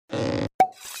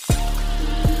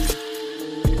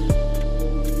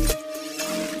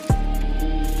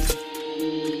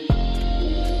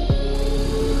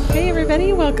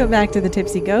Welcome back to the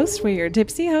Tipsy Ghost. We're your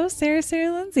tipsy host, Sarah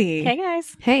Lindsay. Hey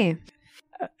guys. Hey.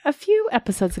 A few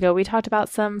episodes ago, we talked about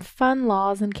some fun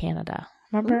laws in Canada.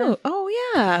 Remember? Ooh,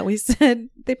 oh, yeah. We said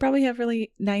they probably have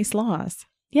really nice laws.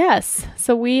 Yes.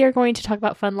 So we are going to talk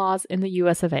about fun laws in the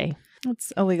US of A.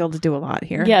 It's illegal to do a lot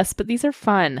here. Yes, but these are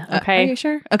fun. Okay. Are you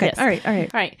sure? Okay. Yes. All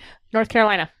right. North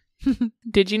Carolina.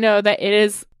 Did you know that it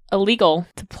is illegal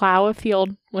to plow a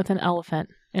field with an elephant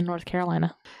in North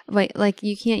Carolina? Wait, like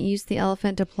you can't use the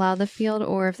elephant to plow the field,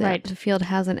 or if Right. the field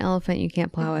has an elephant, you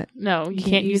can't plow it? No, you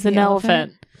can't use an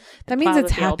elephant. That means plow it's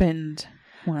the field. happened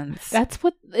once. That's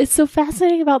what is so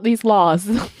fascinating about these laws.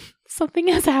 Something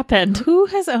has happened. Who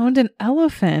has owned an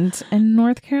elephant in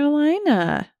North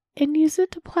Carolina? And use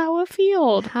it to plow a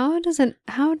field. How does an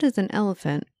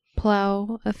elephant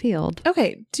plow a field?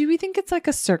 Okay. Do we think it's like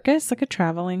a circus, like a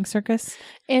traveling circus?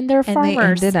 And they're And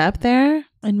farmers. they ended up there,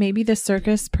 and maybe the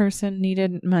circus person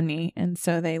needed money, and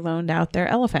so they loaned out their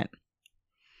elephant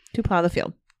to plow the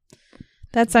field.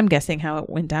 That's, I'm guessing, how it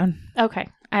went down. Okay,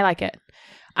 I like it.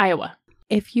 Iowa.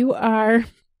 If you are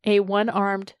a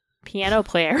one-armed piano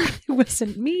player, It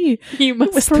wasn't me. you It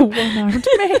must was the one-armed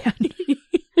man.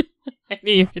 I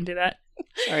knew you can do that.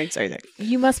 Sorry.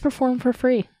 You must perform for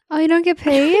free. Oh, you don't get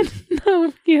paid?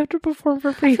 No, you have to perform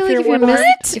for free. I feel if like you're one-armed.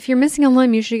 if you're missing a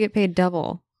limb, you should get paid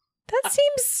double. That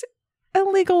seems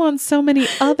illegal on so many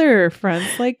other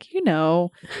fronts, like,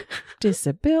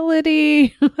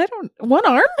 disability. One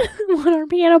arm? One-armed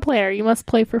piano player, you must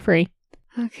play for free.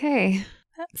 Okay.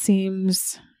 That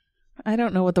seems, I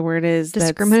don't know what the word is.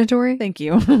 Discriminatory? Thank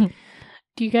you.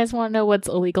 Do you guys want to know what's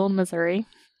illegal in Missouri?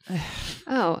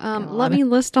 Let me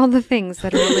list all the things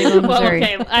that are illegal in Well, Missouri.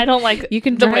 okay, I don't like You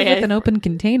can the drive way with an open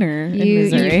container in You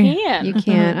Missouri. You can. You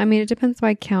can. I mean, it depends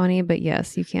by county, but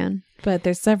yes, you can. But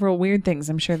there's several weird things,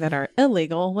 I'm sure, that are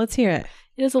illegal. Let's hear it.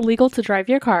 It is illegal to drive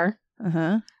your car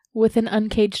Uh-huh. with an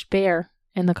uncaged bear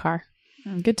in the car.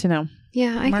 Good to know.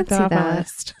 Yeah, I Mark can see off our that.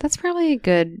 list. That's probably a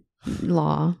good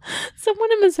law.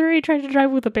 Someone in Missouri tried to drive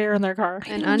with a bear in their car.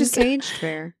 An I'm just- uncaged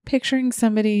bear. Picturing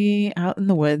somebody out in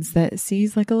the woods that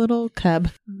sees like a little cub,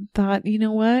 thought, you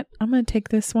know what? I'm going to take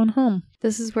this one home.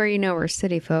 This is where you know we're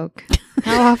city folk.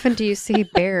 How often do you see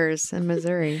bears in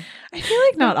Missouri? I feel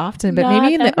like not often, but Not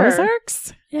maybe in the ever.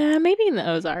 Ozarks. Yeah, maybe in the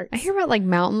Ozarks. I hear about like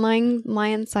mountain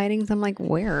lion sightings. I'm like,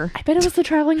 where? I bet it was the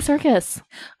traveling circus.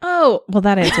 Oh, well,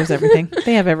 that answers everything.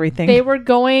 They have everything. They were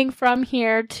going from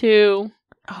here to...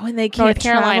 Oh, and they North can't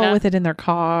travel Carolina. with it in their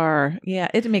car. Yeah,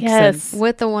 it makes Yes. sense.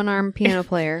 With the one-armed piano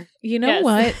player You know Yes.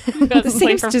 what? You guys This play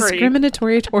seems for free.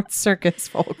 discriminatory towards circus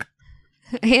folk.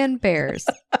 and bears.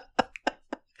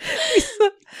 These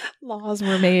laws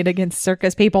were made against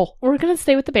circus people. We're going to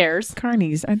stay with the bears.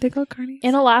 Carnies. Aren't they called carnies?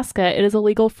 In Alaska, it is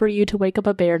illegal for you to wake up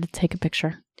a bear to take a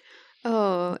picture.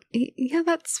 Oh, yeah,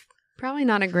 that's probably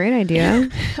not a great idea.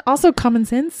 Also, common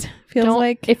sense feels Don't,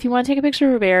 like. if you want to take a picture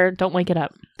of a bear, don't wake it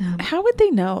up. How would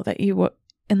they know that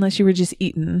unless you were just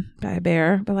eaten by a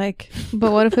bear? But like,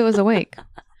 But what if it was awake?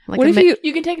 Like what a if mi- you,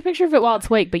 You can take a picture of it while it's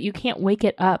awake, but you can't wake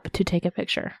it up to take a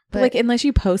picture. but- like, unless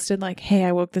you posted like, hey,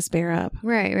 I woke this bear up.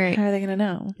 Right. How are they going to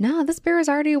know? No, this bear is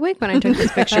already awake when I took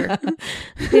this picture.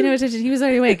 Pay no attention. He was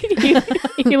already awake.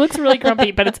 He looks really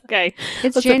grumpy, but it's okay.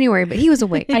 It's January, but he was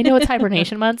awake. I know it's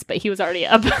hibernation months, but he was already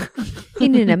up. He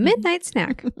needed a midnight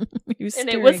snack. He was And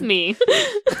it was staring. me.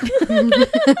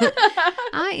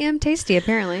 I am tasty,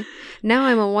 apparently. Now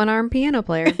I'm a one-armed piano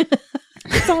player.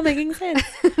 It's all making sense.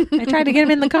 I tried to get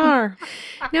him in the car.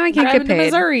 Now I can't Drive get him to paid.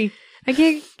 Missouri. I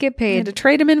can't get I had to paid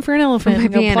trade him in for an for elephant my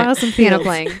and go plow some piano fields.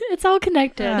 playing. It's all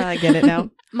connected. I get it now.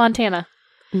 Montana.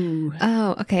 Ooh.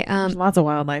 Oh, okay. There's lots of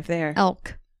wildlife there.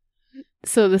 Elk.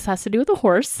 So this has to do with a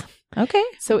horse. Okay.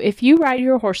 So if you ride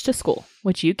your horse to school,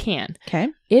 which you can, Okay.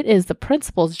 it is the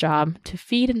principal's job to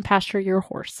feed and pasture your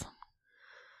horse.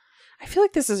 I feel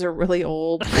like this is a really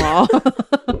old law.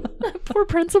 Poor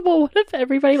principal. What if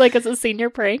everybody, like as a senior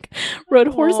prank, rode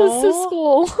horses to Aw.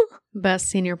 school? Best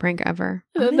senior prank ever.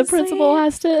 And then the Honestly. principal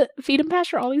has to feed and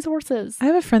pasture all these horses. I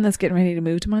have a friend that's getting ready to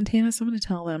move to Montana, so I'm going to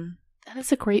tell them, That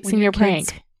is a great when senior your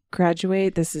kids prank.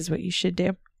 graduate, this is what you should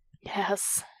do.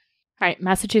 Yes. All right,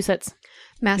 Massachusetts.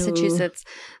 Massachusetts.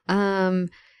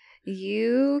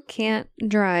 You can't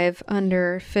drive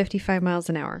under 55 miles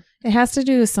an hour. It has to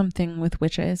do with something with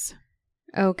witches.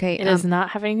 Okay. It does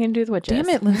not have anything to do with witches. Damn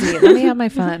it, Lindsay. Let me have my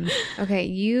fun. Okay.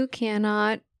 You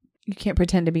cannot. You can't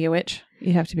pretend to be a witch.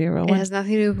 You have to be a real It one. has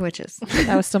nothing to do with witches.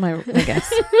 That was still my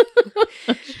guess.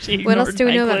 What else do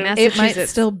we know about It Massachusetts? might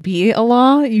still be a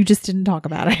law. You just didn't talk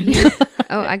about it.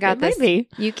 Oh, I got It this. might be.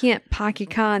 You can't park your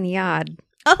car in the yard.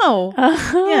 Oh.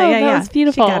 Yeah. That was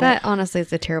beautiful. She got That honestly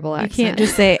is a terrible You accent. can't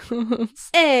just say,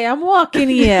 hey, I'm walking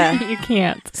here. You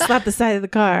can't. Slap the side of the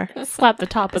car. Slap the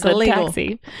top of It's the illegal.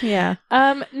 taxi. Yeah.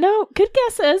 No, good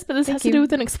guesses, but this has to you. do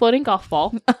with an exploding golf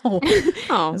ball. Oh.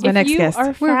 Oh, That's my If next you guess.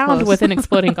 are We're found close. with an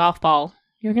exploding golf ball,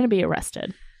 you're going to be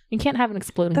arrested. You can't have an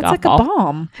exploding That's golf like ball. a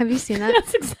bomb. have you seen that?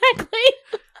 That's exactly.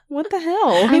 What the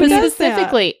hell? Who But does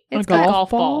specifically, It's it's a golf golf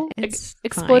ball. ball? It's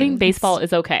Exploding fine. baseball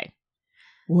is okay.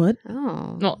 What?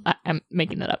 Oh. No, I'm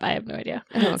making it up. I have no idea.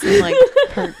 Oh, It's in like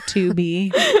part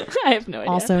 2B. I have no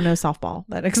idea. Also, no softball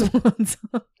that explodes.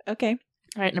 Okay.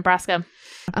 All right, Nebraska.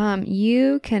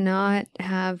 You cannot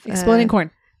have Exploding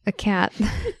corn. a cat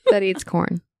that eats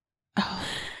corn. Oh.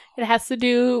 It has to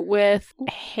do with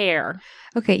hair.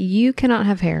 Okay, you cannot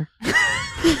have hair.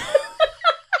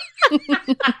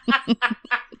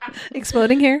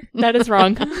 Exploding hair? That is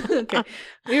wrong. Okay.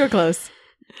 We were close.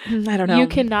 I don't know. You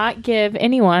cannot give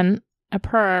anyone a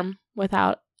perm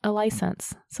without a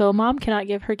license. So a mom cannot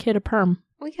give her kid a perm.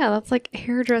 Well, yeah, that's like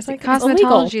hairdressing, It's like it's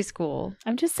cosmetology school.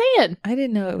 I'm just saying. I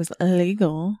didn't know it was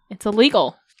illegal. It's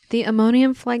illegal. The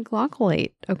ammonium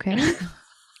glycolate, okay?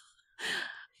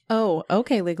 Oh,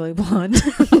 okay, Legally Blonde.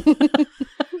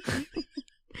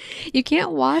 You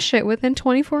can't wash it within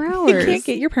 24 You hours. can't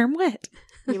get your perm wet.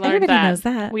 We learned Everybody that. knows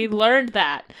that. We learned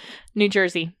that. New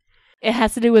Jersey. It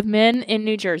has to do with men in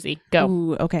New Jersey. Go.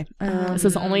 Ooh, okay. This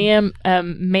is only a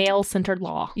male-centered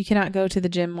law. You cannot go to the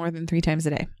gym more than 3 times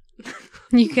a day.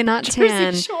 You cannot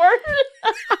tan. Jersey Shore.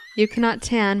 You cannot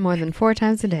tan more than 4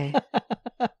 times a day.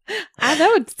 That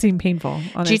would seem painful,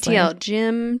 honestly. GTL,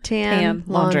 gym, tan, laundry.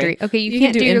 laundry. Okay, you can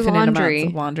can't do your infinite laundry. amounts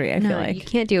of laundry, I No, feel like. you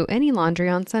can't do any laundry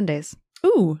on Sundays.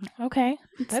 Ooh, Okay.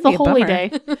 It's That'd the be a holy bummer.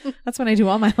 day. that's when I do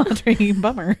all my laundry.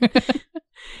 Bummer.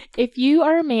 If you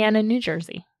are a man in New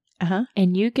Jersey Uh-huh.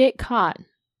 and you get caught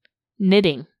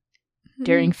knitting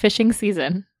during fishing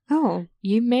season, Oh,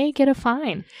 you may get a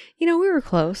fine. you know, we were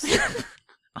close.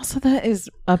 Also, that is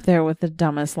up there with the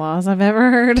dumbest laws I've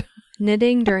ever heard.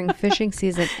 Knitting during fishing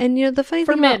season. And you know, the funny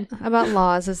For thing men. about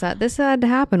laws is that this had to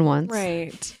happen once.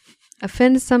 Right.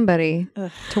 Offend somebody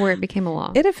Ugh. to where it became a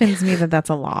law. It offends me that that's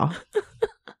a law.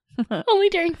 Only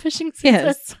during fishing season.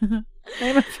 Yes.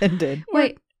 I'm offended.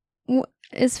 Wait,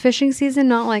 is fishing season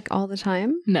not like all the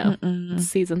time? No. Mm-mm.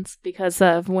 Seasons because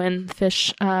of when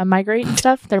fish migrate and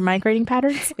stuff, their migrating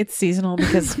patterns. It's seasonal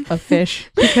because of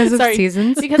fish. Because of Sorry.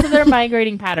 seasons? Because of their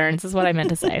migrating patterns is what I meant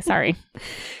to say. Sorry.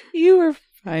 You were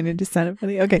fine. It just sounded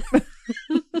funny. Okay.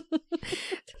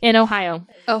 In Ohio,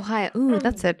 Ohio. Ooh,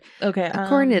 that's it. Okay.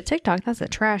 According to TikTok, that's a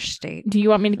trash state. do you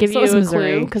want me to give So you is a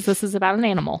Missouri. clue? Because this is about an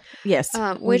animal. Yes. we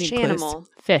Which need clues. animal?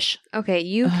 Fish. Okay,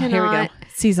 you Here we cannot. go.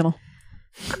 Seasonal.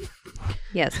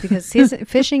 Yes, because season,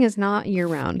 fishing is not year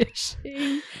round.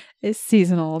 Fishing is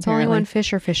seasonal. It's only when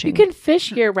fish are fishing. You can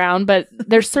fish year round, but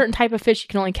there's certain type of fish you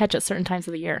can only catch at certain times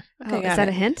of the year. Oh, Okay, is got that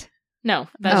it. a hint? No,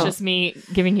 that's Oh. just me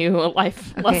giving you a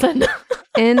life Okay. lesson.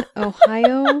 In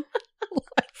Ohio,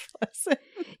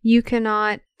 you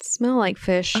cannot smell like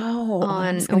fish Oh, on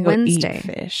I was a gonna go eat Wednesday.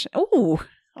 fish. Oh,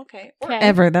 okay. Okay.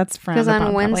 Ever. That's frowned Because on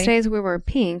upon, probably. Wednesdays we wear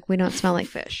pink. We don't smell like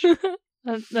fish.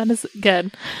 That is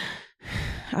good.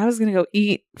 I was gonna go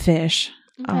eat fish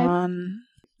Okay. on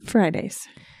Fridays.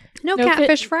 No, No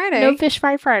catfish Friday. No fish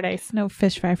fry Fridays. No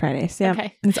fish fry Fridays. Yeah,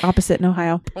 Okay. it's opposite in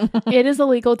Ohio. It is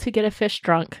illegal to get a fish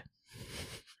drunk.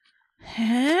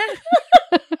 Huh?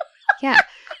 Yeah.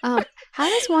 How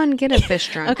does one get a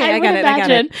fish drunk? Okay, I would got it, I got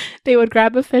imagine they would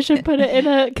grab a fish and put it in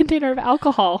a container of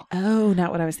alcohol. Oh,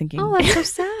 not what I was thinking. Oh, that's so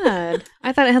sad.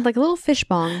 I thought it had like a little fish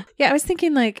bong. Yeah, I was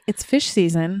thinking like it's fish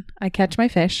season. I catch my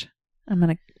fish. I'm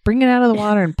gonna bring it out of the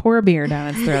water and pour a beer down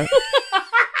its throat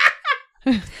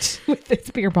with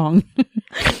its beer bong.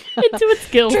 Into its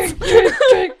gills.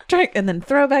 Drink, and then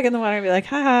throw it back in the water and be like,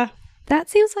 ha ha. That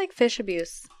seems like fish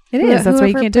abuse. It is. That's why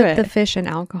you Whoever can't do put it. The fish in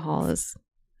alcohol is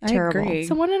terrible. I agree.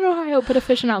 Someone in Ohio put a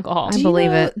fish in alcohol. I Do you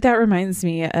believe know- it. That reminds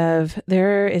me of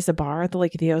there is a bar at the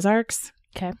Lake of the Ozarks.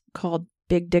 Okay. Called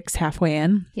Big Dick's Halfway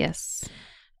In. Yes.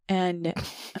 And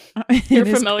You're it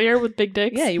is- familiar with big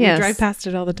dicks? Yeah, we Yes. drive past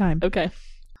it all the time. Okay.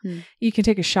 You can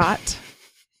take a shot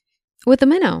With a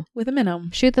minnow. with a minnow.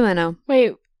 Shoot the minnow.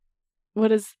 Wait.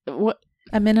 What?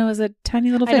 A minnow is a tiny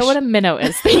little I fish. know what a minnow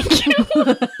is. Thank you.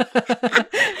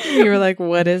 You were like,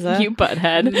 what is that? You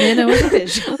butthead. Minnow is a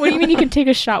fish. What do you mean you can take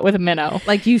a shot with a minnow?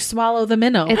 Like you swallow the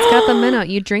minnow. It's got the minnow.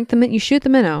 You drink the minnow. You shoot the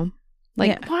minnow. Like,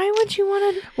 Yeah. Why would you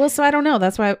want to? Well, so I don't know.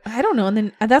 That's why I don't know. And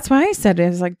then that's why I said it. I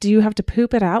was like, do you have to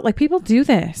poop it out? Like people do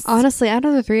this. honestly, out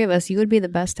of the three of us, you would be the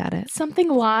best at it. Something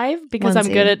live because I'm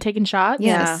Lindsay. good at taking shots?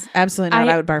 Yeah. Yeah, Yes. absolutely not.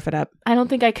 I- I would barf it up. I don't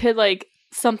think I could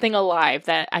something alive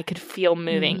that I could feel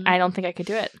moving. Mhm. I don't think I could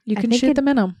do it. You I can think shoot it- the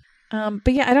minnow.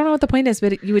 But yeah, I don't know what the point is,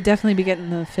 but you would definitely be getting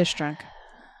the fish drunk.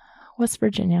 West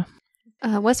Virginia.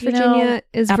 West You know, Virginia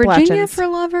is Virginia Appalachians. for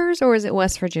lovers, or is it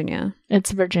West Virginia? It's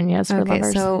Virginia's for Okay,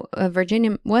 lovers. so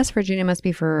West Virginia must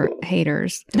be for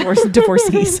haters.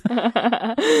 Divorcees.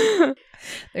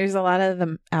 There's a lot of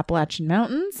the Appalachian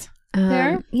Mountains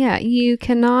there. Yeah, you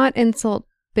cannot insult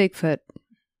Bigfoot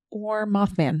or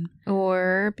Mothman.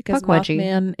 or Because Pukwudgie.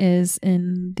 Mothman is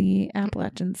in the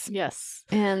Appalachians. Yes.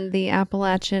 And the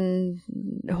Appalachian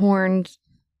horned.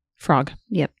 Frog.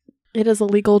 Yep. It is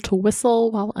illegal to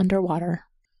whistle while underwater.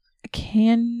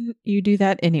 Can you do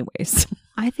that anyways?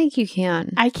 I think you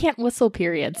can. I can't whistle,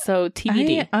 period. So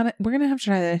TBD. We're going to have to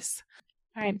try this.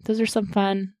 All right. Those are some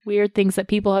fun, weird things that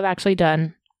people have actually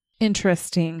done.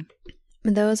 Interesting.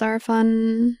 Those are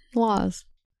fun laws.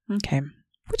 Okay.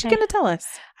 What you Okay. going to tell us?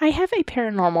 I have a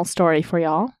paranormal story for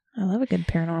y'all, I love a good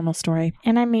paranormal story.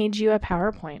 and I made you a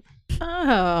PowerPoint.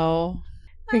 Oh.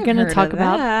 We're going to talk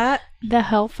about the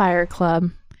Hellfire Club.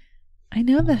 I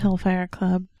know the Hellfire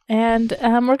Club. And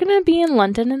we're going to be in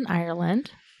London and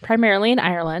Ireland, primarily in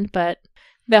Ireland, but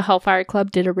the Hellfire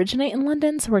Club did originate in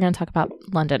London, so we're going to talk about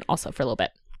London also for a little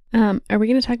bit. Are we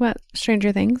going to talk about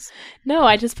Stranger Things? No,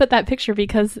 I just put that picture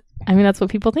because, I mean, that's what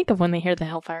people think of when they hear the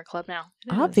Hellfire Club now.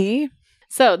 Obvi.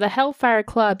 So the Hellfire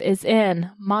Club is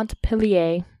in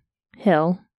Montpellier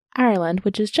Hill, Ireland,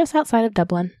 which is just outside of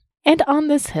Dublin. And on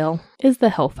this hill is the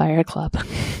Hellfire Club.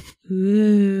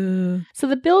 Ooh. So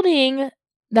the building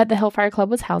that the Hellfire Club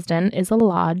was housed in is a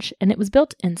lodge, and it was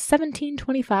built in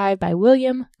 1725 by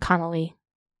William Connolly.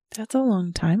 That's a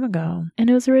long time ago. And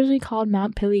it was originally called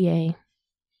Montpellier.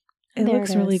 It There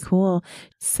looks it really is. cool.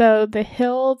 So the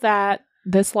hill that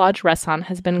this lodge rests on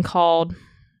has been called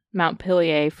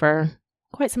Montpellier for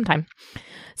quite some time.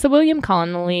 So William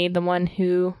Connolly, the one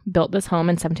who built this home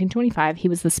in 1725, he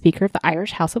was the Speaker of the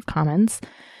Irish House of Commons.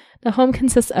 The home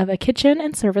consists of a kitchen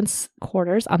and servants'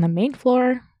 quarters on the main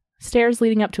floor, stairs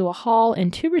leading up to a hall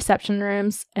and 2 reception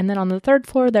rooms, and then on the 3rd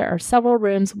floor there are several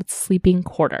rooms with sleeping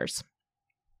quarters.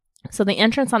 So the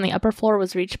entrance on the upper floor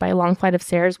was reached by a long flight of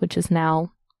stairs, which is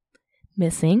now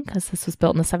missing because this was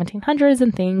built in the 1700s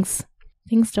and things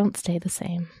don't stay the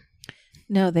same.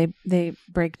 No, they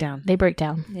break down. They break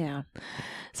down. Yeah.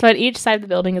 So at each side of the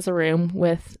building is a room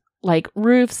with like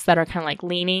roofs that are kind of like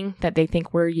leaning that they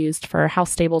think were used for house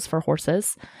stables for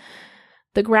horses.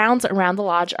 The grounds around the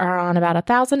lodge are on about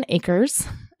 1,000 acres,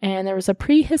 and there was a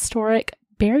prehistoric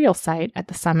burial site at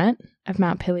the summit of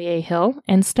Montpellier Hill,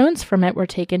 and stones from it were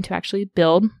taken to actually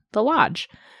build the lodge.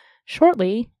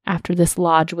 Shortly after this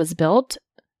lodge was built,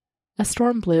 a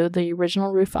storm blew the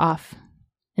original roof off,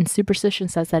 and superstition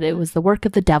says that it was the work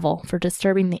of the devil for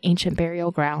disturbing the ancient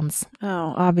burial grounds.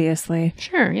 Oh, obviously.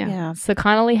 Sure, yeah. Yeah. So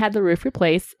Connolly had the roof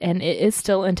replaced, and it is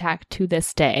still intact to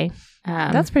this day.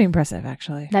 That's pretty impressive,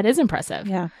 actually. That is impressive.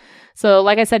 Yeah. So,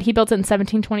 like I said, he built it in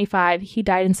 1725. He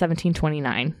died in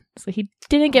 1729. So he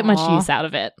didn't get much Aw. use out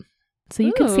of it. So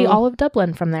you can see Ooh. all of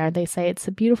Dublin from there. They say it's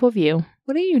a beautiful view.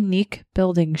 What a unique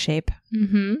building shape.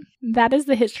 That is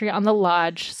the history on the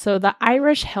lodge. So the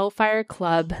Irish Hellfire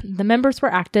Club, the members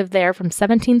were active there from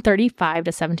 1735 to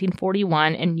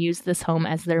 1741 and used this home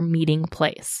as their meeting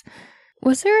place.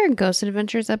 Was there a Ghost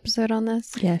Adventures episode on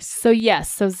this? Yes.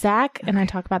 So Zach, and I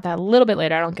talk about that a little bit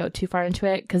later. I don't go too far into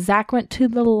it because Zach went to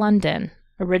the London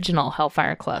original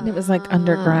Hellfire Club. It was like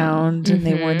underground and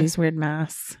they wore Mhm. these weird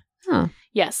masks. Huh.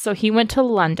 Yes, so he went to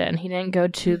London. He didn't go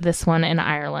to this one in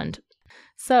Ireland.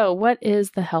 So what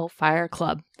is the Hellfire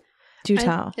Club? Do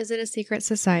tell. Is it a secret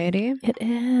society? It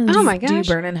is. Oh my Do you gosh.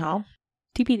 burn in hell?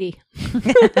 TPD.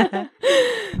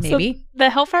 Maybe. So the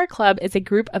Hellfire Club is a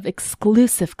group of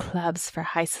exclusive clubs for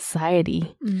high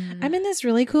society. I'm in this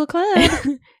really cool club.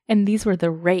 And these were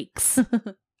the Rakes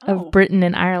Oh. of Britain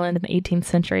and Ireland in the 18th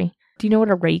century. Do you know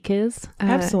what a rake is?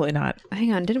 Absolutely not.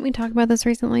 Hang on, didn't we talk about this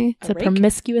recently? It's a rake?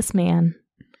 promiscuous man.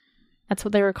 That's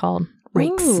what they were called.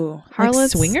 Rakes. Ooh, like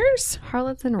Harlots? swingers?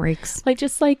 Harlots and rakes.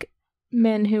 Like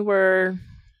men who were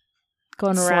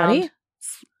going around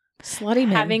Slutty men.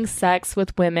 having sex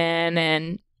with women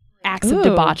and acts Ooh, of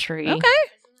debauchery. okay.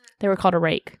 They were called a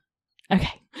rake.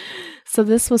 Okay. So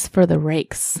this was for the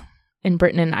rakes in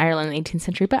Britain and Ireland in the 18th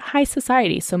century, but high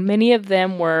society. So many of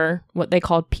them were what they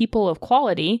called people of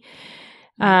quality.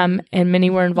 And many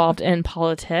were involved in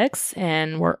politics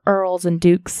and were earls and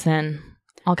dukes and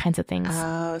all kinds of things.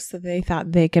 Oh, so they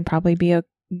thought they could probably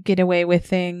get away with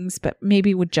things, but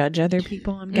maybe would judge other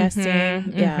people, I'm guessing.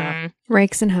 Mhm, Yeah. mhm.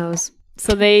 Rakes and hoes.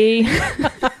 So they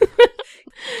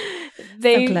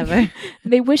They So clever.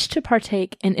 they wish to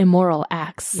partake in immoral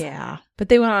acts. Yeah. But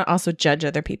they want to also judge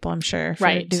other people, I'm sure, for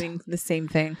Right. doing the same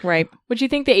thing. Right. Would you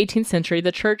think the 18th century,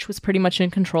 the church was pretty much in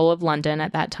control of London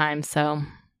at that time, so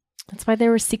that's why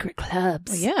there were secret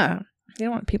clubs. Well, yeah. They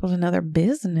don't want people to know their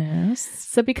business.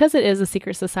 So because it is a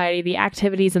secret society, the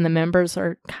activities and the members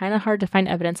are kind of hard to find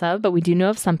evidence of, but we do know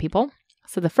of some people.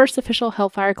 So the first official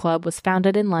Hellfire Club was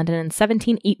founded in London in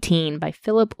 1718 by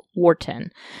Philip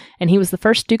Wharton, and he was the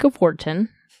first Duke of Wharton,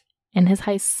 and his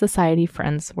high society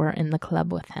friends were in the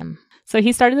club with him. So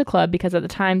he started the club because at the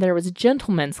time there was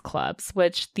gentlemen's clubs,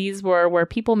 which these were where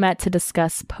people met to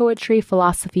discuss poetry,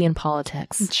 philosophy, and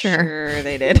politics. Sure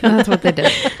they did. That's what they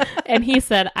did. And he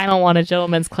said, I don't want a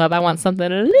gentleman's club. I want something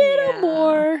a little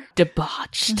more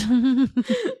debauched.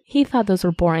 He thought those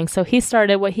were boring, so he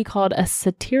started what he called a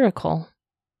satirical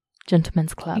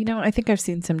gentlemen's club. You know, I think I've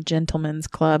seen some gentlemen's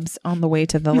clubs on the way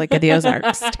to the Lake of the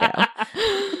Ozarks, too.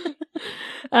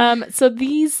 So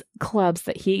these clubs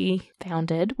that he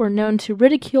founded were known to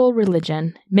ridicule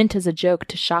religion, meant as a joke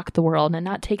to shock the world and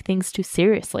not take things too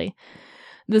seriously.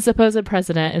 The supposed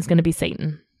president is going to be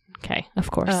Satan. Okay, of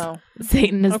course. Oh.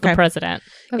 Satan is the Okay. president.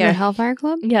 Of Yeah. the Hellfire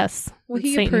Club? Yes. Well, it's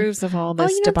he Satan. approves of all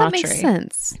this That debauchery. makes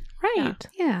sense. Right.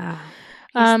 Yeah.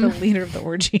 He's the leader of the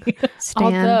orgy. Stan.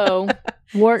 Although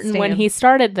Wharton, when Stan. he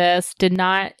started this, did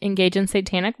not engage in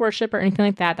satanic worship or anything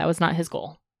like that. That was not his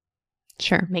goal.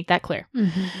 Sure. Make that clear.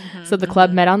 Mhm. So the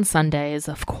club met on Sundays,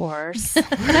 of course.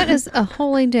 That is a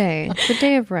holy day. It's a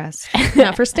day of rest.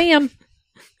 Not for Stam.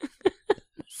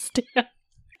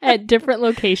 At different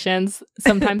locations,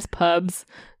 sometimes pubs,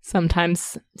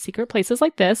 sometimes secret places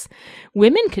like this.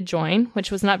 Women could join,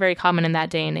 which was not very common in that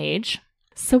day and age.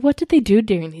 So what did they do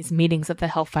during these meetings of the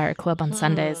Hellfire Club on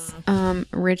Sundays?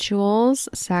 Rituals,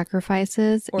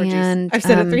 sacrifices, Orgies. and I've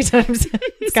said it 3 times.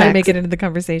 It's got to sex. make it into the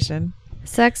conversation.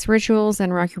 Sex, rituals,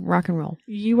 and rock and roll.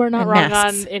 You are not And wrong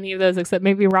masks. on any of those except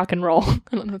maybe rock and roll.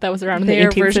 I don't know if that was around in the Their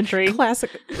 18th version- century. Classic.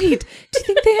 Wait, do you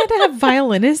think they had to have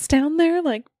violinists down there?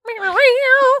 Like,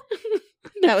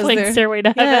 that was Playing their... Stairway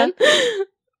to Yeah. Heaven.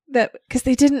 That because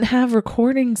they didn't have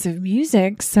recordings of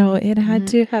music, so it had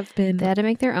to have been They had to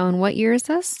make their own. What year is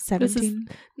this? 17.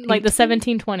 Like the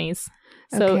 1720s.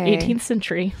 So Okay. 18th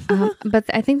century. But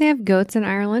I think they have goats in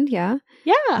Ireland, yeah.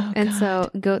 Yeah. Oh, And God. so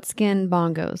goatskin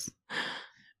bongos.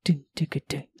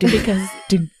 Because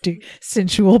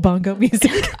sensual bongo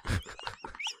music.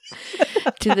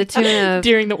 To the tune of,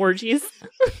 During the orgies.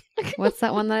 what's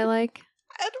that one that I like?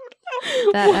 I don't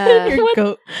know. That,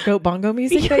 Your goat bongo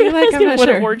music that you like? I'm not what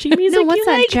sure. orgy music No, what's you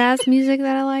that like? jazz music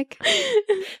that I like?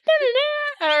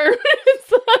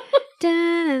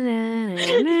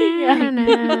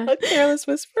 Careless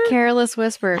whisper. Careless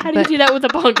Whisper. How do you do that with a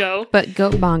bongo? But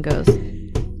goat bongos.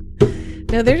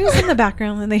 No, they're just in the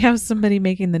background and they have somebody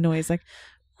making the noise like.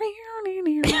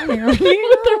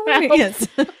 Yes.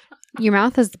 Your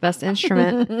mouth is the best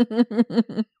instrument.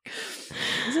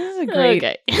 This is a great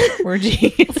Okay.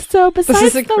 orgy. So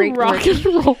besides a the great rock orgy. and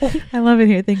roll, I love it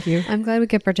here. Thank you. I'm glad we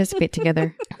could participate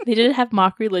together. they did have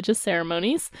mock religious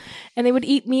ceremonies, and they would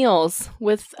eat meals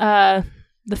with the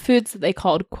foods that they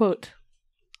called, quote,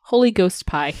 Holy Ghost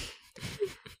pie.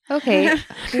 Okay.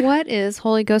 What is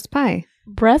Holy Ghost pie?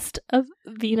 Breast of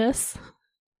Venus.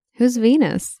 Who's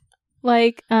Venus?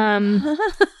 Like,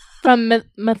 from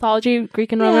mythology,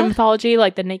 Greek and Roman Yeah. mythology,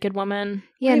 like the naked woman.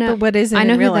 Yeah, Right, no. but what is it I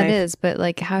know in who real that life? is, but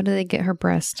like, how do they get her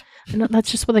breast? No,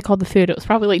 that's just what they called the food. It was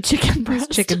probably like chicken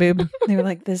breast. Chicken boob. They were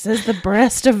like, this is the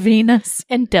breast of Venus.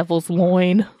 And devil's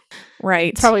loin.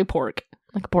 Right. It's probably pork.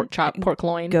 Like a pork chop, pork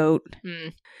loin. goat.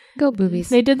 Mm. Go boobies.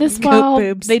 They did this Goat while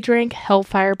boobs. they drank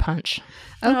Hellfire Punch.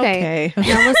 Okay.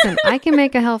 Now listen, I can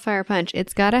make a Hellfire Punch.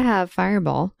 It's got to have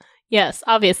Fireball. Yes,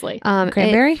 obviously.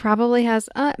 Cranberry? It probably has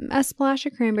a splash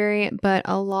of cranberry, but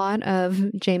a lot of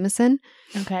Jameson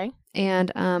Okay. and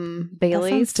That sounds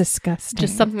Bailey's. disgusting.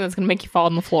 Just something that's going to make you fall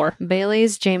on the floor.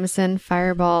 Bailey's, Jameson,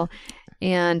 Fireball,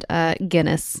 and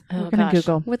Guinness Oh, We're going to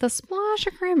Google. with a splash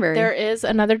of cranberry. There is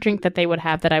another drink that they would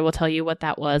have that I will tell you what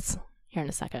that was here in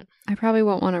a second. I probably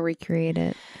won't want to recreate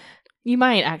it. You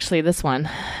might actually, this one.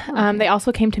 Okay. They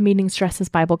also came to meetings dressed as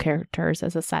Bible characters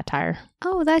as a satire.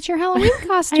 Oh, that's your Halloween I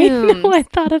costume. know, I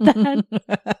thought of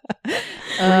that.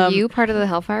 Were you part of the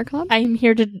Hellfire Club? I'm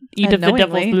here to eat of the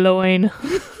Unknowingly. devil's loin.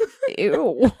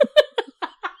 Ew.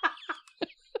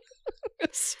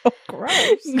 So gross.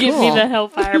 Give me Cool. the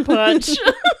Hellfire Punch.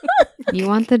 You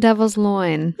want the devil's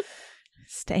loin.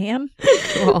 Stan?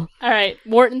 Cool. All right,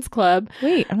 Wharton's Club.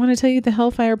 Wait, I want to tell you the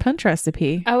Hellfire Punch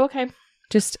recipe. Oh, okay.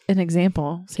 Just an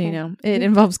example, so you Okay. know. It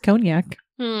involves cognac,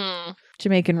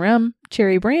 Jamaican rum,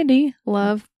 cherry brandy,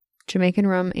 Love Jamaican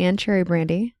rum and cherry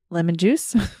brandy. lemon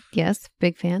juice, Yes,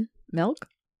 big fan. Milk?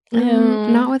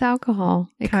 Not with alcohol.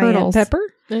 It Cayenne curdles. pepper?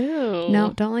 Ew.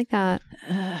 No, don't like that.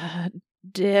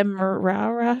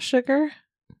 Demerara sugar?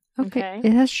 Okay. Okay.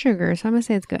 It has sugar, so I'm going to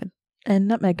say it's good. And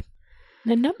nutmeg.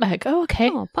 The nutmeg. Oh, okay.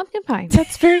 Oh, pumpkin pie.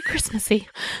 That's very Christmassy.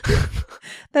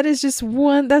 That is just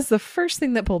one. That's the first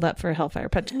thing that pulled up for a Hellfire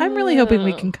Punch. I'm really hoping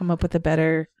we Oh. can come up with a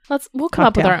better. We'll come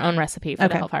up with Cocktail. our own recipe for the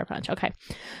Okay. Hellfire Punch. Okay.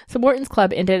 So Morton's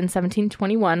Club ended in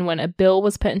 1721 when a bill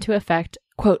was put into effect,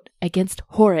 quote, against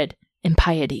horrid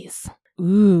impieties,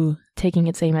 Ooh. taking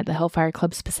its aim at the Hellfire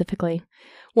Club specifically.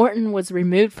 Wharton was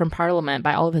removed from Parliament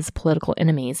by all of his political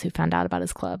enemies who found out about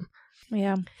his club.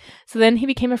 Yeah. So then he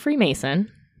became a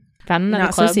Freemason, found another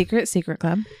Not club. so secret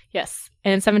club. Yes.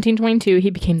 And in 1722, he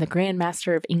became the Grand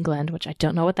Master of England, which I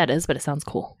don't know what that is, but it sounds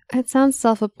cool. It sounds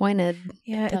self-appointed.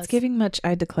 Yeah, It does. it's giving much,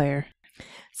 I declare.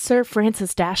 Sir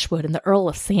Francis Dashwood and the Earl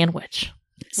of Sandwich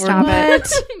Stop it.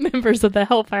 members of the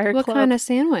Hellfire What Club. kind of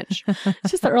sandwich?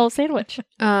 It's just the Earl of Sandwich.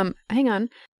 Hang on.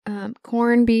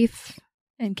 Corned beef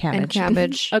And cabbage. and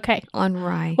cabbage Okay. on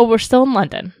rye. Well, we're still in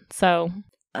London, so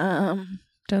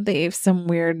Don't they have some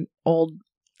weird old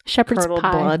shepherd's curdled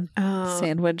pie. blood Oh,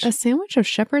 sandwich? a sandwich of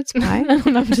shepherd's pie?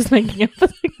 I'm just making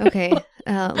it. Okay.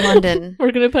 London.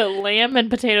 We're gonna put lamb and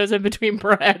potatoes in between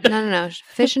bread. No.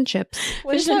 Fish and chips.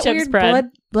 Fish that and chips weird bread.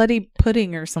 bloody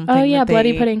pudding or something? Oh yeah, that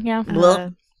bloody they- pudding. Yeah. Blah.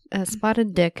 A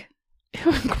spotted dick.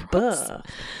 Gross. Buh.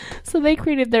 So they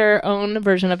created their own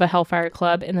version of a Hellfire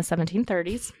Club in the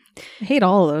 1730s. I hate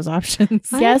all of those options.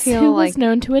 I Guess feel who like- was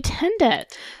known to attend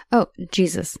it? Oh,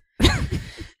 Jesus.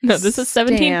 No, this is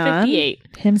 1758.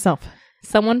 Himself.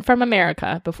 Someone from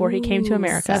America before he came to Ooh,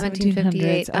 America.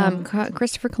 1758. 1700s,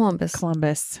 Christopher Columbus.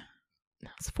 Columbus.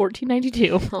 It's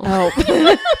 1492.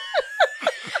 Oh.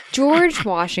 George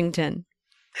Washington.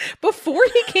 Before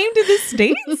he came to the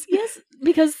States? Yes,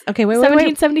 because Okay, wait.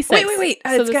 1776. Wait.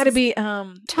 So It's this got to is be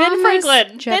Ben Thomas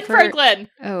Franklin. Jeffer- Ben Franklin.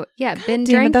 Oh, yeah. Ben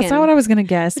damn it, that's Drankin. not what I was going to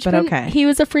guess, Which but Ben- okay. He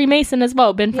was a Freemason as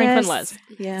well. Ben Franklin Yes. was.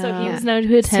 Yeah. So he Yeah. was known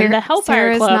to attend the Hellfire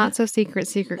Sarah's Club. not so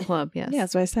secret club. Yes. Yeah,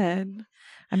 that's what I said.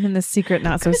 I'm in the secret,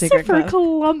 not so secret Christopher club.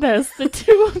 Columbus, the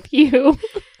two of you.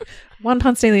 Juan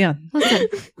Ponce de Leon. Listen,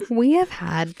 we have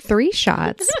had 3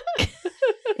 shots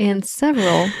and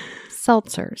several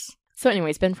seltzers. So,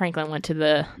 anyways, Ben Franklin went to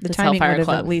The this timing would Hellfire have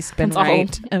Club. at least been That's all.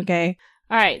 right. Okay.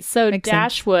 All right, so Makes sense.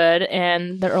 Dashwood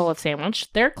and the Earl of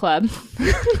Sandwich, their club.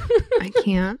 I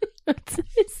can't. What's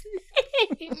his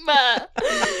name?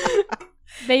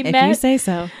 They If met. you say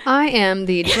so. I am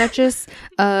the Duchess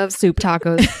of Soup.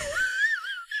 Tacos.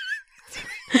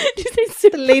 Did you say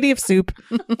soup? The Lady of Soup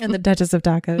and the Duchess of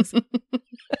Tacos.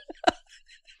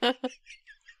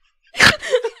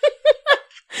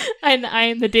 And I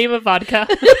am the Dame of Vodka.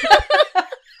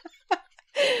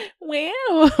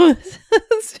 Wow.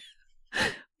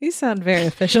 You sound very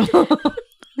official.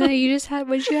 No, you just had.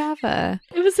 What'd you have?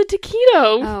 It was a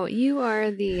taquito. Oh, you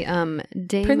are the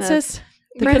Dame Princess.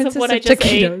 The Because of Princess what I just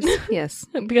taquitos. Of, yes.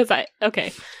 Because I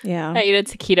Yeah. ate a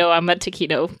taquito. I'm a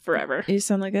taquito forever. You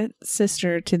sound like a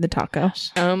sister to the taco.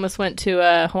 I almost went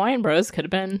to Hawaiian Bros. Could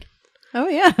have been Oh,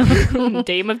 yeah.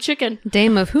 Dame of Chicken.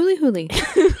 Dame of Huli Huli.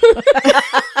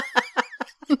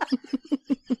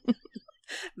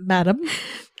 Madam.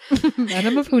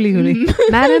 Madam of Huli Huli.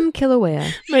 Madam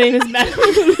Kilauea. My name is Madame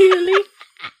Lily.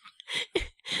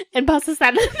 And pasta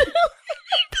salad.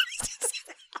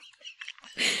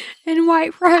 And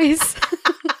white rice.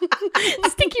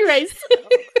 Sticky rice.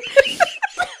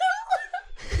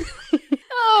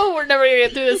 Oh, we're never gonna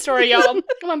get through this story, y'all.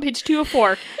 I'm on page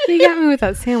 204. You got me with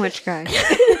that sandwich guy.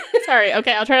 Sorry.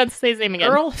 Okay, I'll try not to say his name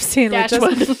again. Earl of Sandwich.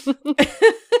 Dashwood.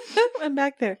 I'm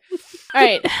back there. All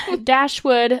right.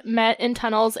 Dashwood met in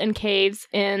tunnels and caves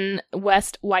in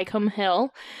West Wycombe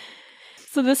Hill.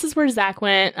 So this is where Zach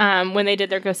went when they did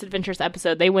their Ghost Adventures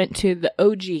episode. They went to the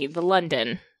OG, the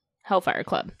London Hellfire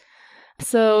Club.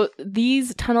 So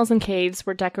these tunnels and caves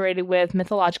were decorated with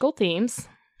mythological themes.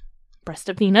 Breast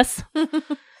of Venus.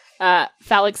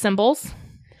 Phallic symbols.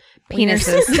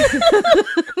 Penises.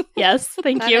 Yes,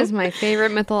 thank That you. is my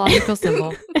favorite mythological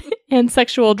symbol. And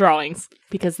sexual drawings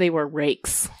because they were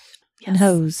rakes. And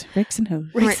hose. Ricks and hose.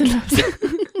 Rakes and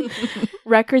hoes.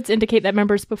 Records indicate that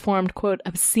members performed, quote,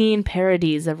 obscene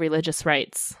parodies of religious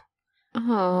rites.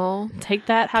 Oh, Take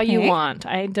that how you Okay. want.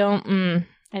 I didn't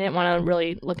want to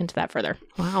really look into that further.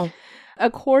 wow.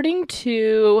 According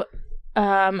to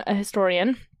a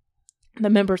historian, the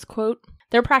members, quote,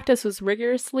 their practice was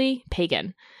rigorously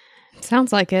pagan.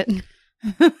 Sounds like it.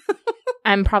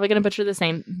 I'm probably going to butcher this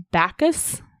name.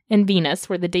 Bacchus and Venus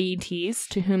were the deities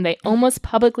to whom they almost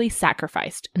publicly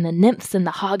sacrificed, and the nymphs in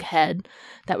the hogshead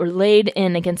that were laid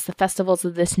in against the festivals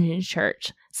of this new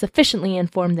church sufficiently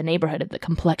informed the neighborhood of the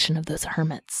complexion of those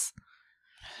hermits.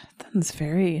 That's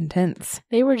very intense.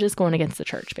 They were just going against the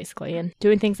church, basically, and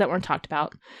doing things that weren't talked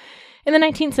about. In the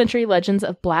 19th century, legends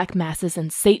of black masses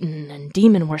and Satan and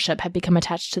demon worship had become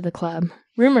attached to the club.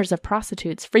 Rumors of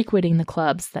prostitutes frequenting the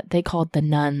clubs that they called the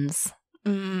nuns.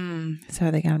 That's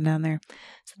how they got them down there.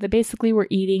 So they basically were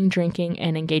eating, drinking,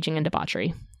 and engaging in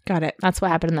debauchery. Got it. That's what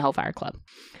happened in the Hellfire Club.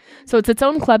 So it's its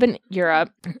own club in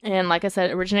Europe, and like I said,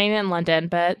 originated in London,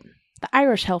 but the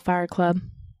Irish Hellfire Club,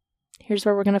 here's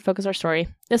where we're going to focus our story.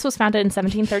 This was founded in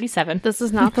 1737. This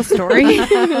is not the story.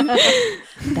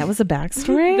 That was a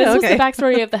backstory? This was the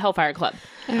backstory of the Hellfire Club.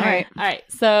 All right. All right.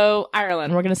 So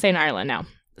Ireland. We're going to stay in Ireland now.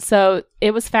 So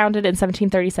it was founded in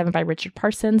 1737 by Richard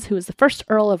Parsons, who was the first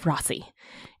Earl of Rosse,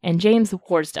 and James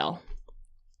Worsdale.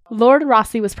 Lord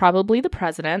Rosse was probably the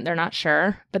president. They're not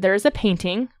sure. But there is a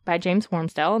painting by James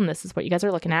Worsdale, and this is what you guys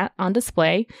are looking at, on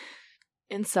display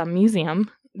in some museum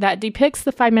that depicts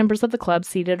the 5 members of the club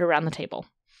seated around the table.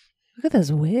 Look at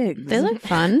those wigs. They look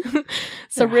fun.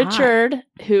 So They're hot. Richard,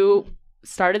 who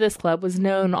started this club, was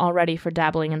known already for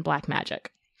dabbling in black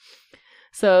magic.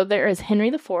 So there is Henry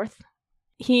IV.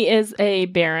 He is a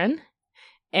baron,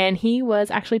 and he was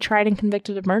actually tried and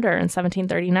convicted of murder in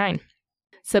 1739.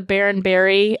 So Baron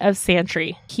Barry of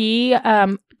Santry, he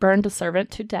burned a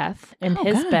servant to death in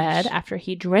his bed after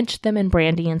he drenched them in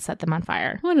brandy and set them on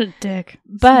fire. What a dick.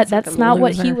 But Sounds like that's a not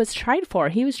what he loser. was tried for.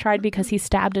 He was tried because he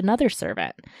stabbed another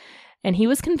servant. And he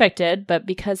was convicted, but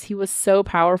because he was so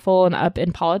powerful and up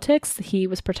in politics, he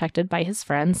was protected by his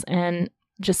friends and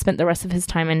just spent the rest of his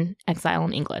time in exile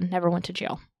in England. Never went to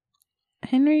jail.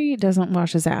 Henry doesn't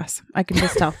wash his ass. I can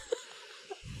just tell.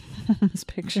 This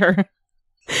picture.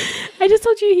 I just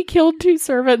told you he killed 2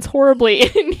 servants horribly,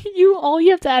 and all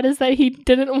you have to add is that he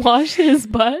didn't wash his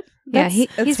butt. Yeah,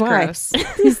 That's he's why. gross.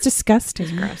 He's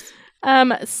disgusting. Gross.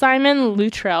 Simon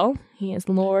Luttrell, he is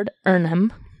Lord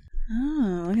Ernham,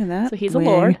 Oh, look at that. so he's wig. a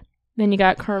lord. Then you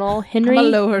got Colonel Henry I'm a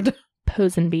lord.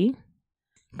 Posenby,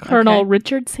 Colonel Okay.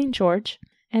 Richard St. George,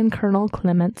 and Colonel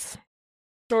Clements.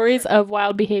 Stories of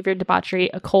wild behavior, debauchery,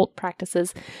 occult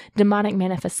practices, demonic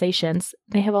manifestations,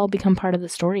 they have all become part of the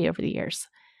story over the years.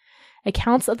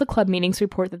 Accounts of the club meetings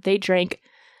report that they drank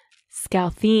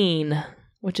scalthine,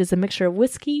 which is a mixture of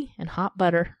whiskey and hot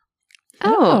butter.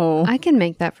 Oh, Oh. I can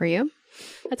make that for you.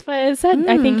 That's why I said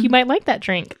I think you might like that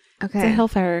drink. It's a Okay.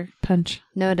 hellfire punch.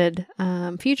 Noted.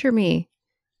 Future me.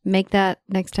 Make that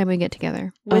next time we get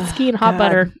together. Whiskey Oh, and hot God.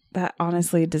 butter. That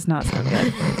honestly does not sound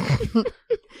good.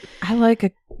 I like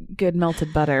a good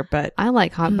melted butter, but I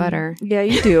like hot butter. yeah,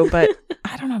 you do. But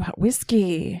I don't know about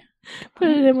whiskey. Put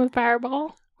it in with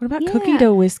Fireball. What about Yeah. cookie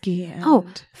dough whiskey? And Oh,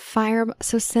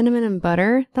 so cinnamon and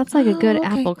butter. That's like a good Oh,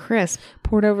 okay. apple crisp.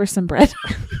 poured over some bread.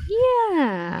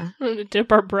 Yeah. I'm going to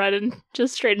dip our bread in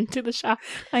just straight into the shop.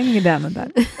 I can get down with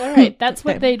that. All right, that's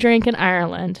Okay. what they drink in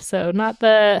Ireland. So not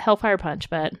the Hellfire Punch,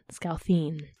 but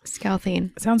scalthine.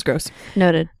 Scalthine. Sounds gross.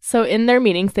 Noted. So in their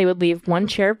meetings, they would leave one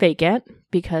chair vacant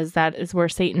because that is where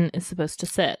Satan is supposed to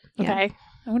sit. Yeah. Okay?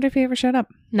 I wonder if he ever showed up.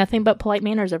 Nothing but polite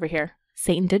manners over here.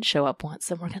 Satan did show up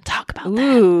once, and we're going to talk about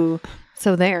Ooh.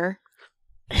 So there.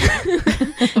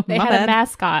 that. They My had bad. a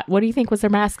mascot. What do you think was their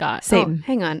mascot? Satan. Oh,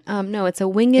 hang on. No, it's a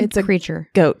winged It's a- creature.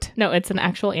 Goat. No, it's an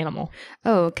actual animal.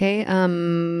 Oh, okay.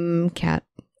 Cat.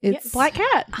 It's black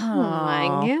cat. Oh my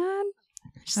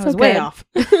god. I was way good. off.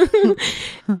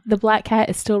 The black cat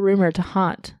is still rumored to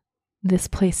haunt this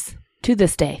place to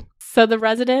this day. So the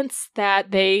residents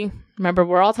that they remember,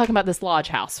 we're all talking about this lodge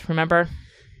house, remember?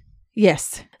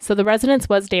 Yes. So the residence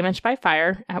was damaged by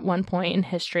fire at one point in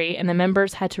history, and the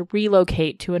members had to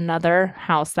relocate to another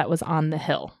house that was on the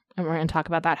hill. And we're going to talk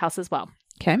about that house as well.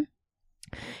 Okay.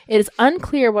 It is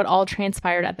unclear what all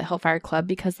transpired at the Hellfire Club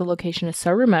because the location is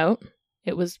so remote.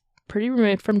 It was pretty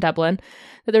removed from Dublin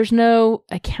that there's no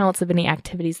accounts of any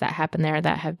activities that happened there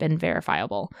that have been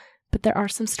verifiable. But there are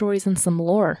some stories and some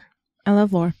lore. I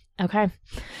love lore. Okay.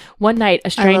 One night,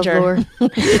 a stranger. I love lore.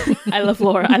 I love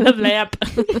lore. I love lamp.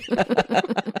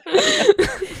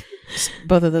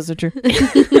 Both of those are true.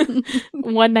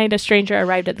 One night, a stranger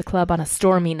arrived at the club on a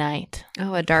stormy night.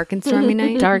 Oh, a dark and stormy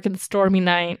night. Dark and stormy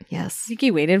night. Yes. Think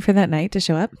he waited for that night to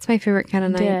show up It's my favorite kind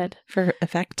of night. Did. for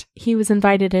effect? He was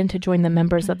invited in to join the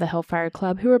members of the Hellfire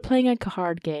Club who were playing a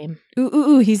card game.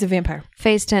 Ooh, he's a vampire.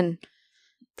 Phase 10.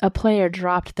 A player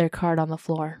dropped their card on the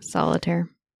floor. Solitaire.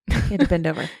 He had to bend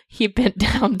over. He bent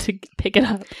down to pick it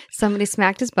up. Somebody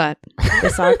smacked his butt. They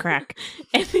saw a crack.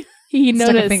 And he Stuck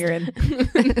a noticed finger in.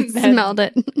 that- Smelled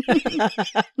it.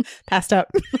 Passed out.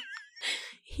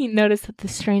 He noticed that the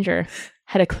stranger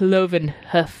had a cloven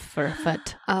hoof for a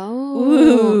foot. Oh.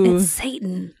 Ooh. It's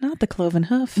Satan. Not the cloven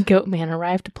hoof. Goatman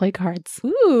arrived to play cards.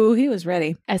 Ooh, he was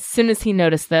ready. As soon as he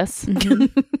noticed this,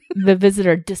 the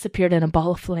visitor disappeared in a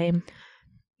ball of flame.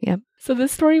 Yep. So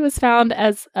this story was found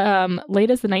as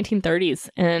late as the 1930s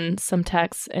in some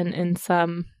texts and in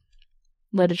some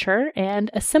literature, and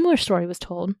a similar story was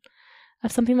told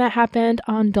of something that happened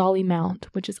on Dolly Mount,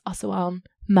 which is also on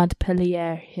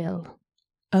Montpellier Hill.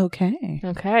 Okay.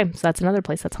 Okay, so that's another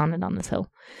place that's haunted on this hill.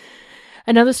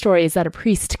 Another story is that a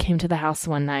priest came to the house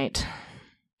one night,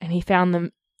 and he found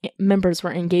the members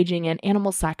were engaging in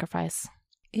animal sacrifice.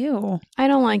 Ew. I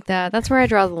don't like that. That's where I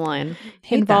draw the line.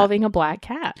 Involving a black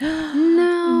cat.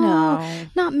 No.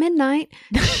 Not midnight.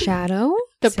 Shadow?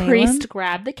 The Salem? priest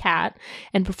grabbed the cat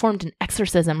and performed an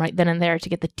exorcism right then and there to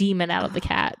get the demon out of the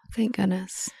cat. Thank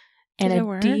goodness. And Did it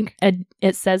work?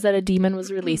 It says that a demon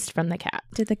was released from the cat.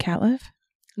 Did the cat live?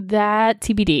 That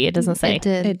TBD, it doesn't say. It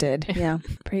did. It did. Yeah.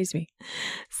 Praise me.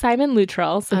 Simon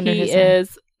Luttrell, so Under he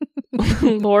his is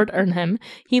Lord Ernham.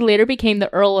 He later became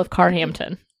the Earl of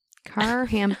Carhampton.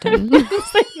 Carhampton.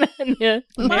 Yeah.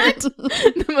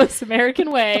 The most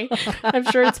American way. I'm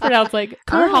sure it's pronounced like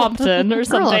Carhampton or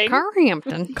something.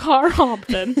 Carhampton.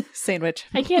 Carhampton. Sandwich.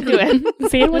 I can't do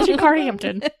it. Sandwich in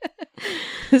Carhampton.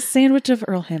 The sandwich of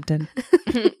Earlhampton.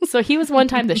 So he was one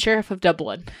time the Sheriff of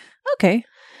Dublin. Okay.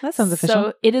 That sounds official.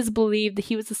 So it is believed that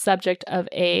he was the subject of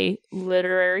a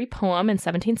literary poem in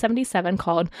 1777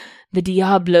 called The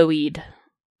Diabloid.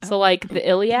 So like the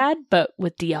Iliad, but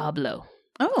with Diablo.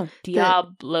 Oh.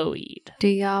 Diabloid.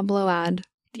 Diabload.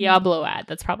 Diabload.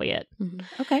 That's probably it.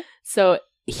 Okay. So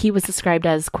he was described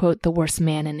as, quote, the worst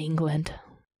man in England.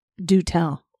 Do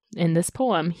tell. In this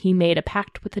poem, he made a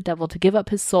pact with the devil to give up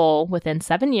his soul within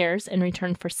 7 years in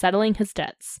return for settling his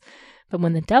debts. But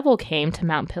when the devil came to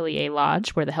Montpellier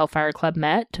Lodge, where the Hellfire Club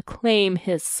met, to claim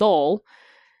his soul,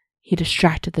 he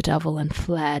distracted the devil and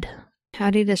fled.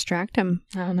 How'd he distract him?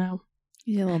 I don't know.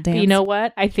 You little But dance. you know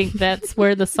what? I think that's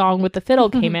where the song with the fiddle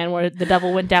came in, where the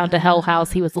devil went down to Hell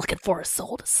House. He was looking for a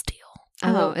soul to steal.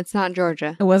 Oh, it's not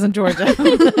Georgia. It wasn't Georgia.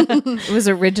 It was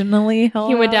originally Hell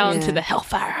He went House, down Yeah. to the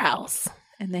Hellfire House.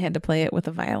 and they had to play it with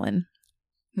a violin.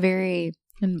 Very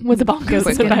And With the bongos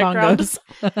in the background.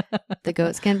 the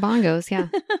goatskin bongos, yeah.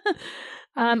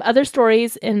 Other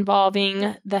stories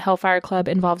involving the Hellfire Club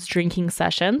involves drinking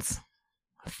sessions,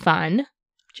 fun,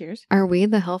 Cheers. Are we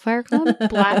the Hellfire Club?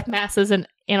 black masses, and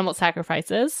animal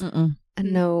sacrifices. Mm-mm.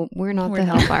 No, we're not We're the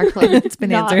not. Hellfire Club. It's been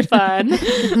Not answered.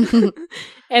 fun.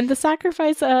 And the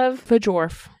sacrifice of a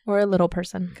dwarf or a little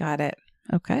person. Got it.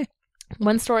 Okay.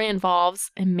 One story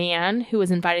involves a man who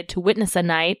was invited to witness a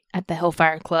night at the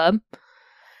Hellfire Club,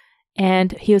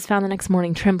 and he was found the next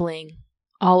morning trembling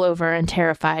all over and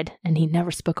terrified, and he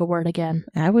never spoke a word again.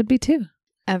 I would be too.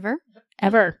 Ever?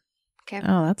 Ever.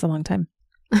 Oh, that's a long time.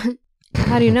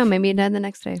 How do you know? Maybe he died the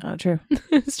next day. Oh, true.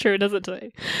 It's true, doesn't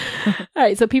it? All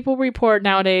right, so people report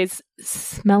nowadays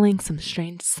smelling some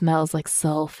strange smells like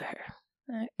sulfur.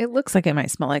 It looks like it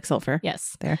might smell like sulfur.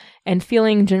 Yes. There. And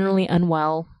feeling generally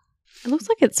unwell. It looks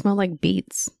like it smelled like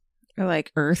beets. Or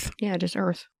like earth. Yeah, just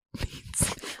earth.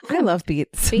 I love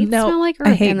beets. Beets no, smell like earth,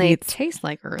 I hate and they beets. taste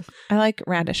like earth. I like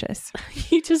radishes.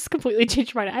 You just completely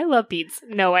changed your mind. I love beets.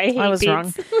 No, I hate I was beets.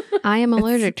 wrong. I am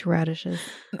allergic to radishes.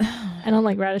 I don't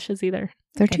like radishes either.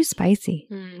 They're Okay. too spicy.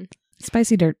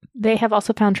 Spicy dirt. They have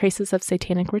also found traces of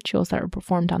satanic rituals that were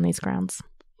performed on these grounds.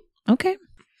 Okay.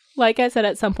 Like I said,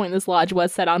 at some point, this lodge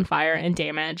was set on fire and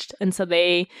damaged. And so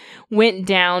they went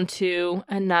down to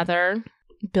another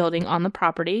building on the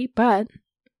property. But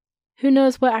who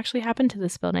knows what actually happened to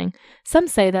this building? Some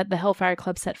say that the Hellfire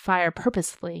Club set fire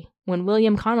purposefully when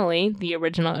William Connolly, the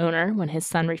original owner, when his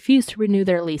son refused to renew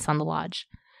their lease on the lodge.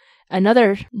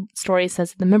 Another story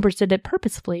says that the members did it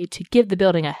purposefully to give the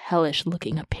building a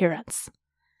hellish-looking appearance.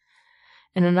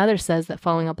 And another says that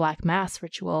following a black mass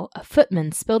ritual, a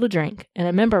footman spilled a drink, and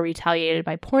a member retaliated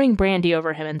by pouring brandy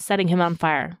over him and setting him on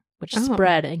fire, which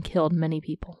spread and killed many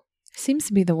people. Seems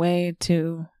to be the way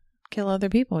to kill other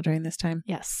people during this time.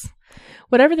 Yes.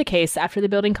 Whatever the case, after the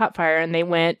building caught fire and they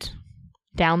went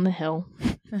down the hill,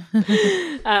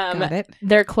 Got it.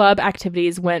 their club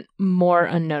activities went more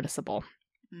unnoticeable.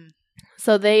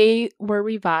 So they were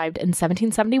revived in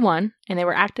 1771, and they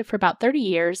were active for about 30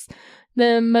 years.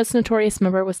 The most notorious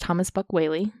member was Thomas Buck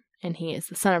Whaley, and he is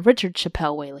the son of Richard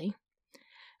Chappell Whaley.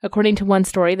 According to one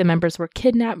story, the members were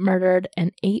kidnapped, murdered,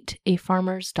 and ate a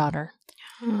farmer's daughter.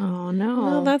 Oh, no.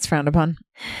 Well, that's frowned upon.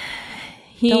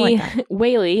 Don't like that.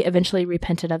 Whaley eventually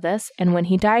repented of this, and when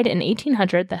he died in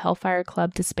 1800, the Hellfire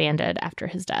Club disbanded after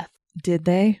his death. Did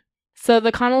they? So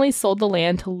the Connollys sold the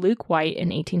land to Luke White in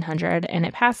 1800, and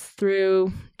it passed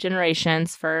through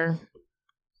generations for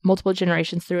multiple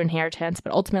generations through inheritance,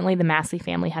 but ultimately the Massey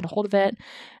family had a hold of it.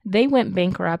 They went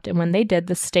bankrupt, and when they did,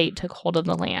 the state took hold of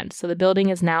the land. So the building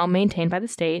is now maintained by the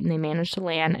state, and they manage the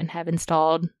land and have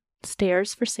installed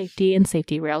stairs for safety and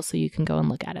safety rails so you can go and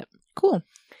look at it. Cool.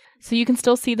 So you can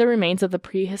still see the remains of the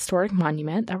prehistoric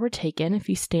monument that were taken if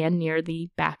you stand near the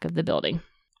back of the building.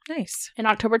 Nice. In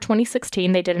October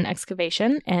 2016, they did an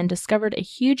excavation and discovered a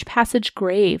huge passage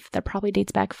grave that probably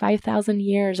dates back 5,000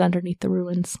 years underneath the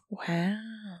ruins. Wow.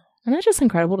 And that's just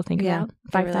incredible to think Yeah, about.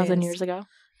 it 5,000 really is. years ago.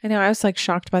 I know. I was like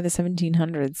shocked by the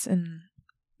 1700s in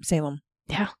Salem.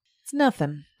 Yeah. It's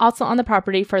nothing. Also on the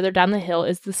property further down the hill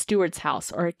is the steward's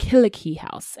house, or a Killikee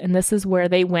house. And this is where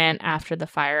they went after the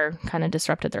fire kind of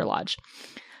disrupted their lodge.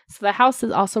 So the house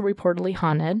is also reportedly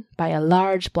haunted by a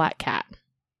large black cat.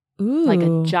 Ooh. Like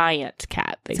a giant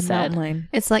cat, they It's a said. mountain lion.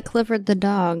 It's like Clifford the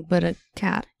dog, but a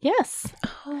cat. Yes.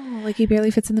 Oh, like he barely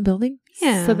fits in the building?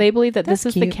 Yeah. So they believe that That's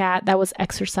this is the cute. cat that was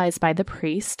exorcised by the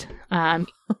priest.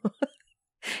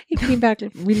 He came back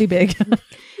really big.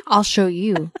 I'll show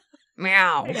you.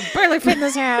 Meow. Barely fit in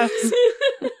this house.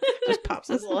 Just pops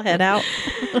his little head out.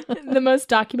 The most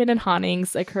documented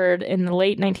hauntings occurred in the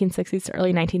late 1960s to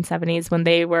early 1970s when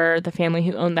the family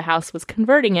who owned the house was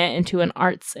converting it into an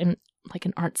art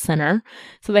center.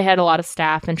 So they had a lot of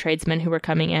staff and tradesmen who were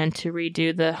coming in to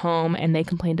redo the home, and they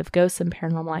complained of ghosts and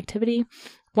paranormal activity.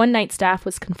 One night, staff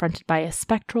was confronted by a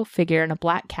spectral figure in a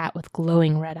black cat with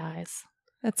glowing red eyes.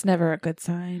 That's never a good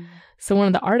sign. So one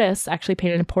of the artists actually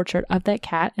painted a portrait of that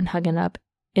cat and hung it up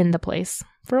in the place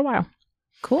for a while.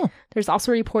 Cool. There's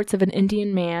also reports of an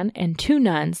Indian man and 2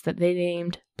 nuns that they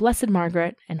named Blessed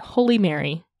Margaret and Holy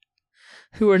Mary,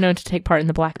 who were known to take part in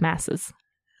the Black Masses.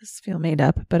 This feel made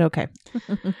up, but okay.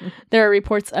 There are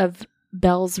reports of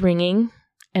bells ringing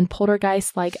and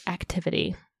poltergeist-like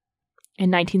activity. In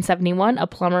 1971, a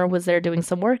plumber was there doing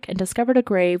some work and discovered a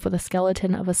grave with a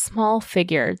skeleton of a small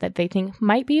figure that they think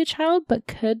might be a child, but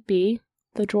could be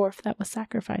the dwarf that was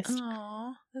sacrificed.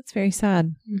 Aw, that's very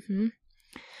sad. Mm-hmm.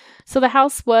 So the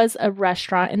house was a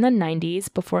restaurant in the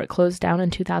 90s before it closed down in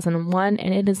 2001,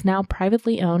 and it is now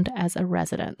privately owned as a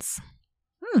residence.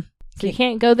 So you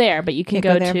can't go there, but you can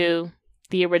go to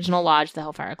the original lodge, the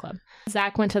Hellfire Club.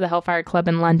 Zach went to the Hellfire Club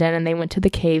in London, and they went to the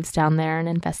caves down there and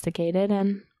investigated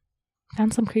and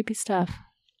found some creepy stuff.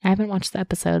 I haven't watched the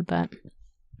episode, but...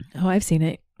 Oh, I've seen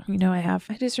it. You know I have.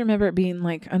 I just remember it being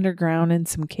like underground in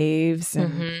some caves,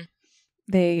 and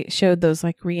they showed those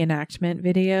like reenactment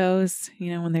videos,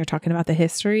 you know, when they were talking about the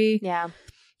history. Yeah.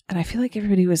 And I feel like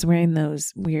everybody was wearing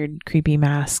those weird, creepy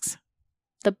masks.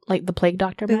 The plague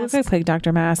doctor They look masks? like plague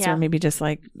doctor masks, Yeah. or maybe just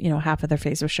like, you know, half of their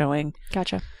face was showing.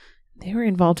 Gotcha. They were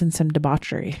involved in some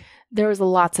debauchery. There was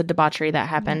lots of debauchery that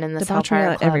happened in this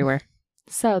Hellfire Club. everywhere.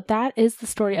 So that is the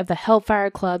story of the Hellfire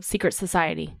Club Secret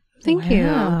Society. Thank you.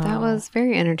 Wow. That was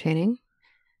very entertaining.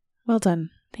 Well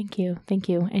done. Thank you. Thank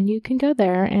you. And you can go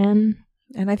there and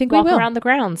And I think walk we will. around the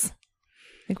grounds.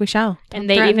 I think we shall. And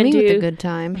they Threaten even me with a do good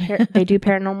time. they do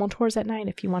paranormal tours at night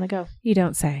if you want to go. You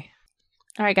don't say.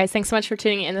 All right, guys. Thanks so much for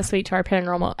tuning in this week to our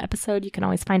paranormal episode. You can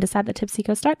always find us at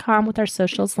thetipsyghost.com with our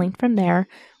socials linked from there,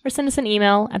 or send us an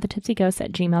email at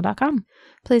thetipsyghost@gmail.com.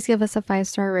 Please give us a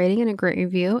 5-star rating and a great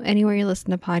review anywhere you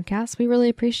listen to podcasts. We really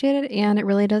appreciate it, and it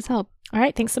really does help. All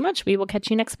right. Thanks so much. We will catch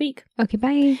you next week. Okay,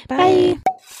 bye.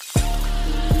 Bye.